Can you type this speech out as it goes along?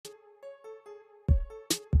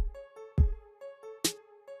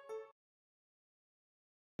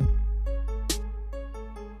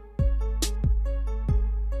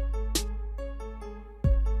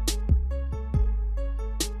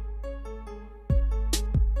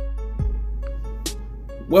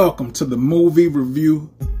Welcome to the movie review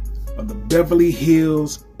of the Beverly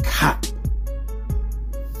Hills Cop.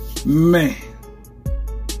 Man.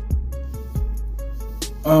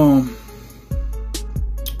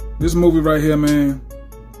 This movie right here, man.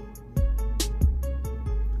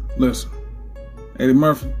 Listen, Eddie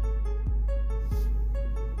Murphy.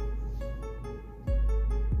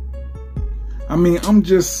 I mean, I'm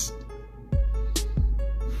just...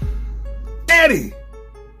 Eddie!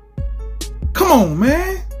 Come on,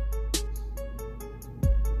 man!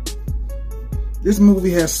 This movie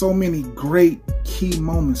has so many great key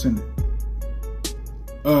moments in it.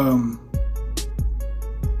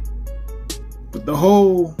 But the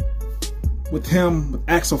whole... with him, with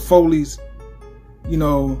Axel Foley's, you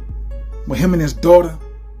know, with him and his daughter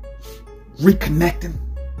reconnecting,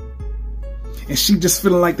 and she just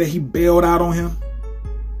feeling like that he bailed out on him,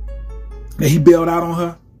 that he bailed out on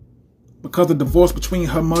her because of the divorce between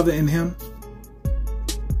her mother and him,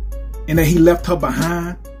 and that he left her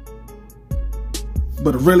behind,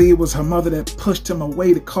 but really it was her mother that pushed him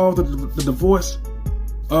away to cause the divorce.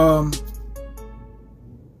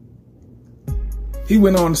 He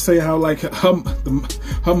went on to say how like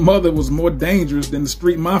her mother was more dangerous than the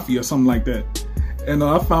street mafia or something like that. And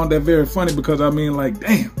I found that very funny because I mean, like,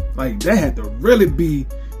 damn, like that had to really be,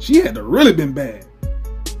 she had to really been bad.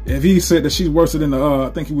 If he said that she's worse than the, I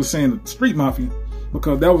think he was saying the street mafia,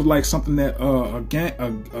 because that was like something that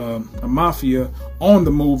a mafia on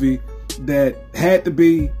the movie that had to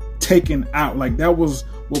be taken out. Like that was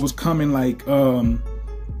what was coming. Like that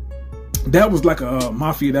was like a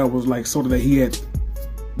mafia that was like sort of that he had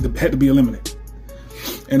to be eliminated.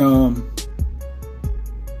 And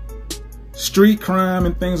street crime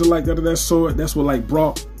and things like that of that sort, that's what like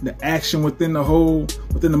brought the action within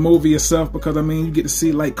the movie itself, because I mean you get to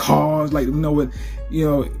see like cars, like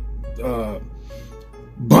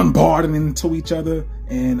bombarding into each other,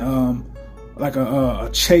 and like a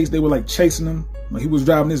chase. They were like chasing him. Like he was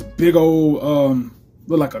driving this big old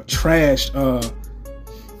looked like a trash it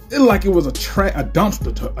looked like it was a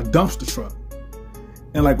dumpster truck.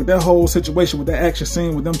 And like with that whole situation, with that action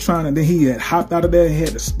scene with them trying, and then he had hopped out of there and had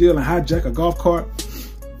to steal and hijack a golf cart.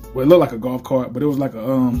 Well, it looked like a golf cart, but it was like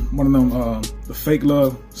a one of them the fake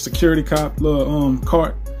little security cop little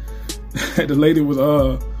cart. The lady was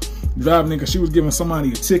driving in because she was giving somebody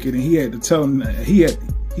a ticket, and he had to tell him that he had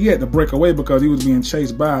to break away because he was being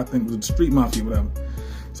chased by, I think it was the street mafia or whatever.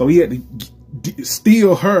 So he had to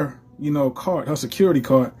steal her, cart, her security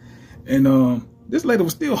cart, and this lady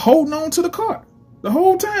was still holding on to the cart the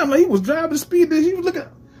whole time. Like he was driving the speed that he was looking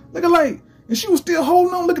like, and she was still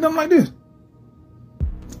holding on, looking at him like this.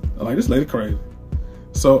 Like, this lady crazy.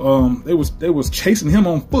 So they was chasing him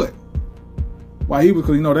on foot while he was,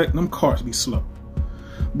 because that them cars be slow.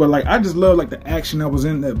 But like I just love like the action that was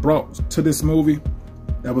brought to this movie,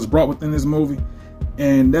 that was brought within this movie,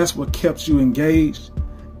 and that's what kept you engaged.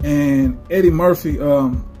 And Eddie Murphy,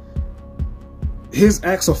 his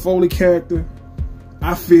Axel Foley character,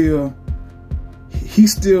 I feel he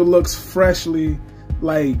still looks freshly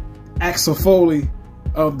like Axel Foley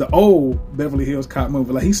of the old Beverly Hills Cop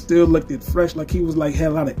movie. Like he still looked it fresh, like he was like had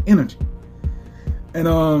a lot of energy. And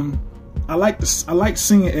I like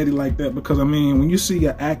seeing Eddie like that, because I mean when you see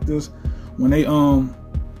your actors when they've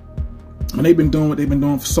been doing what they've been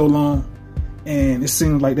doing for so long, and it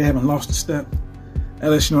seems like they haven't lost a step, that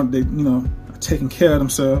lets you know they are taking care of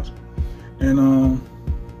themselves, and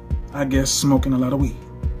I guess smoking a lot of weed.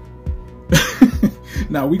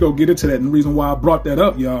 Now we go get into that, and the reason why I brought that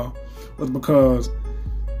up, y'all, was because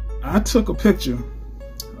I took a picture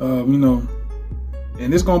of,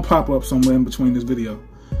 and it's gonna pop up somewhere in between this video,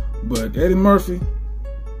 but Eddie Murphy,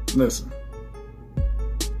 listen,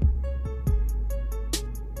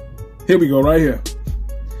 here we go right here.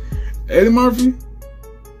 Eddie Murphy,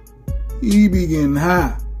 he be getting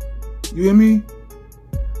high. You hear me?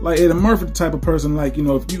 Like Eddie Murphy, the type of person, like,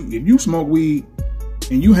 if you smoke weed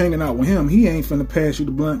and you hanging out with him, he ain't finna pass you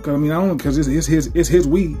the blunt. Cause I mean, I don't know, cause it's his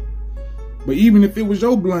weed. But even if it was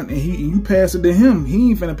your blunt and you pass it to him, he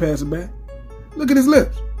ain't finna pass it back. Look at his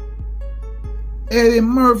lips. Eddie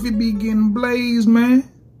Murphy be getting blazed,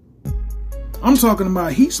 man. I'm talking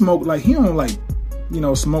about he smoked like he don't like,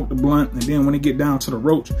 smoke the blunt, and then when it get down to the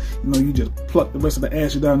roach, you just pluck the rest of the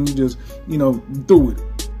ashes out and you just, through with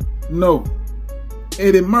it. No.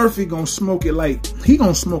 Eddie Murphy gonna smoke it like, he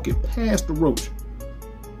gonna smoke it past the roach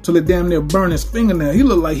till it damn near burn his fingernail. He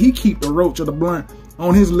look like he keep the roach or the blunt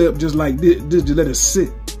on his lip just like this, just let it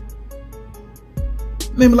sit.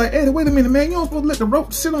 They be like, Eddie, wait a minute, man, you don't supposed to let the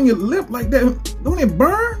roach sit on your lip like that. Don't it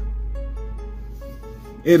burn?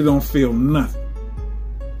 Eddie don't feel nothing.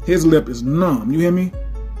 His lip is numb, you hear me?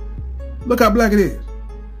 Look how black it is.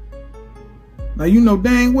 Now you know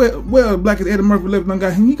dang well Black as Eddie Murphy lips done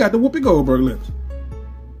got him. He got the Whoopi Goldberg lips.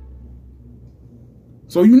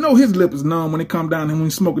 So you know his lip is numb when it come down and when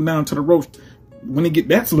he's smoking down to the roach. When he get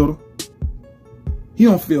that little, he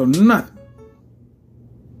don't feel nothing.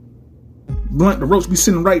 Blunt, the roach be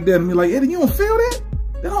sitting right there and be like, Eddie, you don't feel that?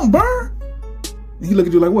 That don't burn? And he look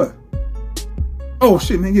at you like, what? Oh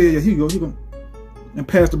shit, man, yeah, here you go. And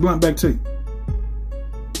pass the blunt back to you.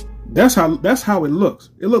 That's how it looks.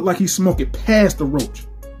 It looked like he's smoking past the roach.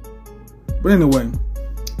 But anyway,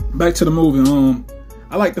 back to the movie.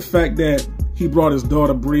 I like the fact that he brought his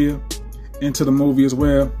daughter Bria into the movie as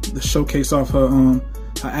well to showcase off her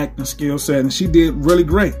acting skill set, and she did really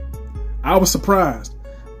great. I was surprised.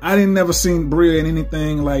 I didn't never seen Bria in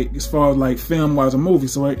anything like as far as like film wise or movie,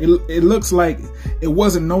 so it looks like it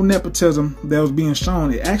wasn't no nepotism that was being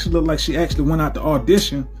shown. It actually looked like she actually went out to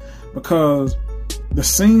audition, because the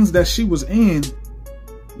scenes that she was in,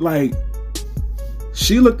 like,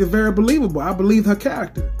 she looked very believable. I believed her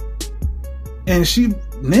character, and she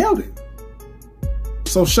nailed it.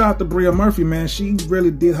 So shout out to Bria Murphy, man. She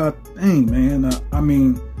really did her thing, man. I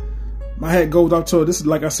mean, my hat goes out to her. This is,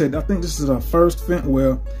 like I said, I think this is her first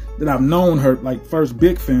film, that I've known her, like, first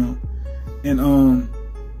big film. And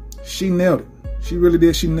she nailed it. She really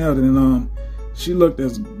did. She nailed it. And she looked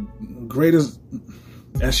as great as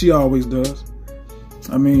she always does.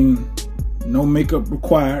 I mean, no makeup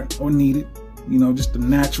required or needed. You know, just a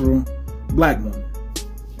natural black woman.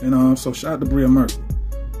 And so shout out to Bria Murphy.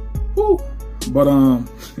 Woo! But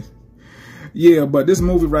yeah, but this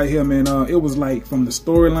movie right here, man, it was like from the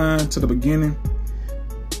storyline to the beginning,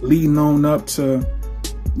 leading on up to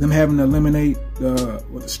them having to eliminate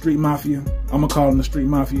the street mafia. I'm gonna call them the street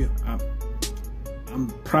mafia. I'm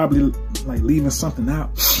probably like leaving something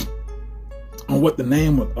out on what the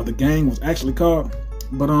name of the gang was actually called.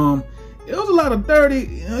 But it was a lot of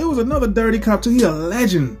dirty. It was another dirty cop too. He a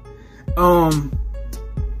legend.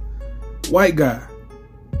 White guy.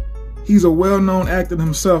 He's a well-known actor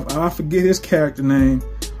himself. I forget his character name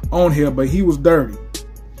on here, but he was dirty.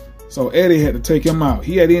 So Eddie had to take him out.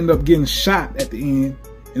 He had to end up getting shot at the end,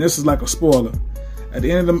 and this is like a spoiler. At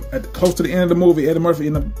the end of close to the end of the movie, Eddie Murphy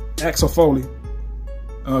ended up, Axel Foley,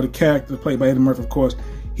 the character played by Eddie Murphy, of course,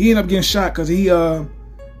 he ended up getting shot because the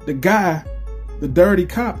guy, the dirty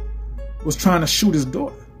cop, was trying to shoot his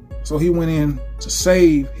daughter. So he went in to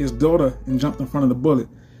save his daughter and jumped in front of the bullet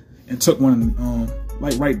and took one,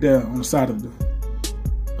 like right there on the side of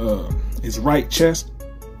his right chest,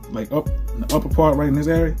 like up in the upper part, right in this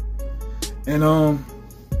area. And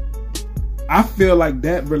I feel like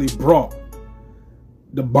that really brought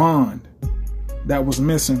the bond that was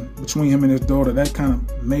missing between him and his daughter. That kind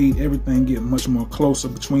of made everything get much more closer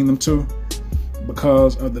between them two,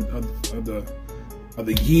 because of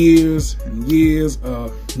the years and years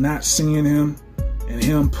of not seeing him and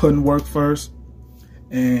him putting work first,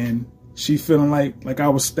 and she feeling like I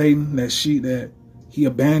was stating that he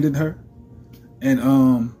abandoned her,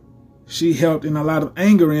 and she helped in a lot of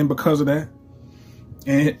anger in because of that,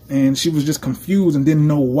 and she was just confused and didn't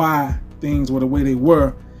know why things were the way they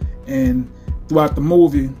were. And throughout the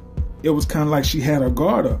movie, it was kind of like she had her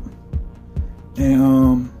guard up,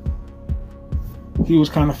 and he was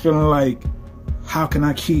kind of feeling like, how can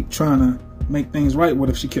I keep trying to make things right? What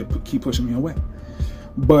if she keep pushing me away?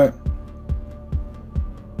 But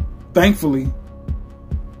thankfully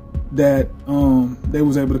that they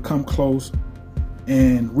was able to come close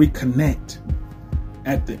and reconnect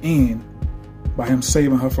at the end by him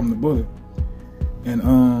saving her from the bullet, and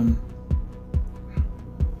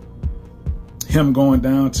him going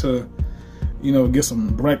down to, you know, get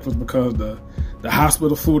some breakfast, because the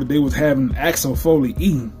hospital food that they was having Axel Foley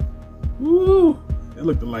eating, woo, it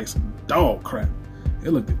looked like some dog crap.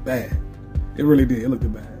 It looked bad. It really did. It looked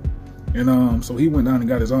bad. And so he went down and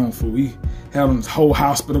got his own food. He had on his whole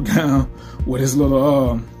hospital gown with his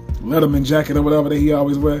little Letterman jacket or whatever that he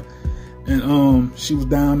always wear. And she was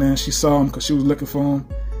down there and she saw him because she was looking for him.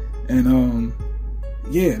 And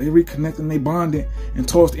yeah, they reconnected and they bonded. And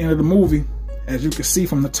towards the end of the movie, as you can see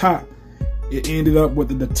from the top, it ended up with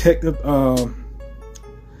the detective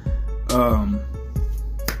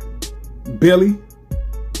Billy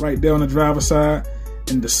right there on the driver's side,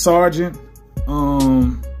 and the sergeant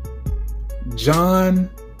John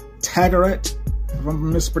Taggart, if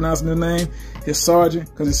I'm mispronouncing the name, his sergeant,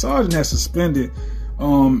 because his sergeant has suspended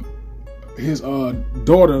his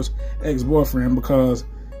daughter's ex-boyfriend because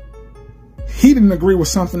he didn't agree with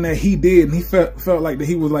something that he did, and he felt like that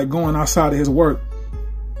he was like going outside of his work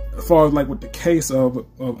as far as like with the case of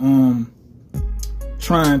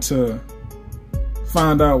trying to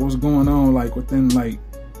find out what's going on, like within, like,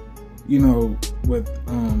 you know, with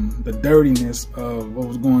the dirtiness of what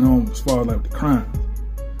was going on as far as like the crime.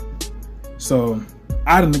 So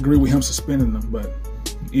I didn't agree with him suspending them, but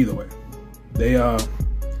either way, they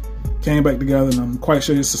came back together, and I'm quite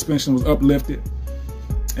sure his suspension was uplifted.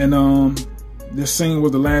 And this scene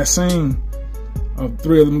was the last scene of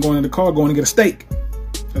 3 of them going in the car going to get a steak,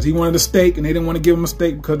 because he wanted a steak and they didn't want to give him a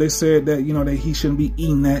steak because they said that, you know, that he shouldn't be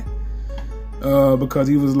eating that because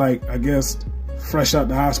he was, like, I guess fresh out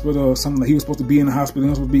the hospital or something. Like, he was supposed to be in the hospital, he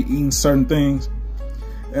was supposed to be eating certain things.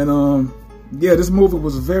 And yeah, this movie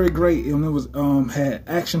was very great, and it was had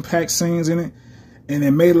action-packed scenes in it, and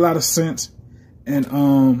it made a lot of sense. And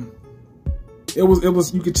it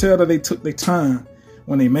was you could tell that they took their time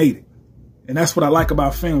when they made it, and that's what I like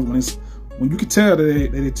about films, when you could tell that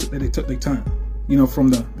they took their time. You know, from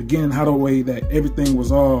the beginning, how the way that everything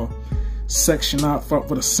was all sectioned out for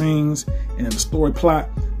the scenes, and in the story plot,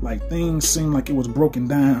 like things seemed like it was broken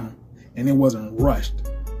down and it wasn't rushed.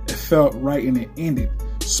 It felt right and it ended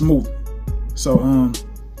smoothly. So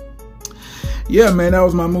yeah, man, that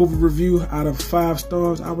was my movie review. Out of 5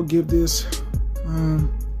 stars, I would give this a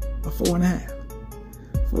 4.5.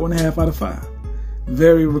 4.5 out of 5.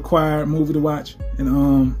 Very required movie to watch,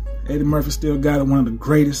 and Eddie Murphy still got it, one of the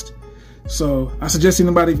greatest. So I suggest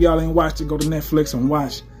anybody, if y'all ain't watched it, go to Netflix and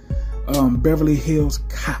watch Beverly Hills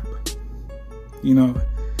Cop. You know,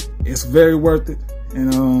 it's very worth it.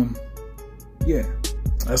 And yeah,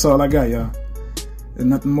 that's all I got, y'all. There's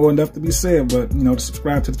nothing more enough to be said, but you know, to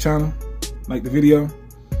subscribe to the channel, like the video.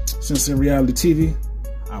 Sincere Reality TV.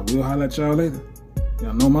 I will holler at y'all later.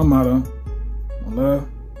 Y'all know my motto. One love.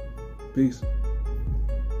 Peace.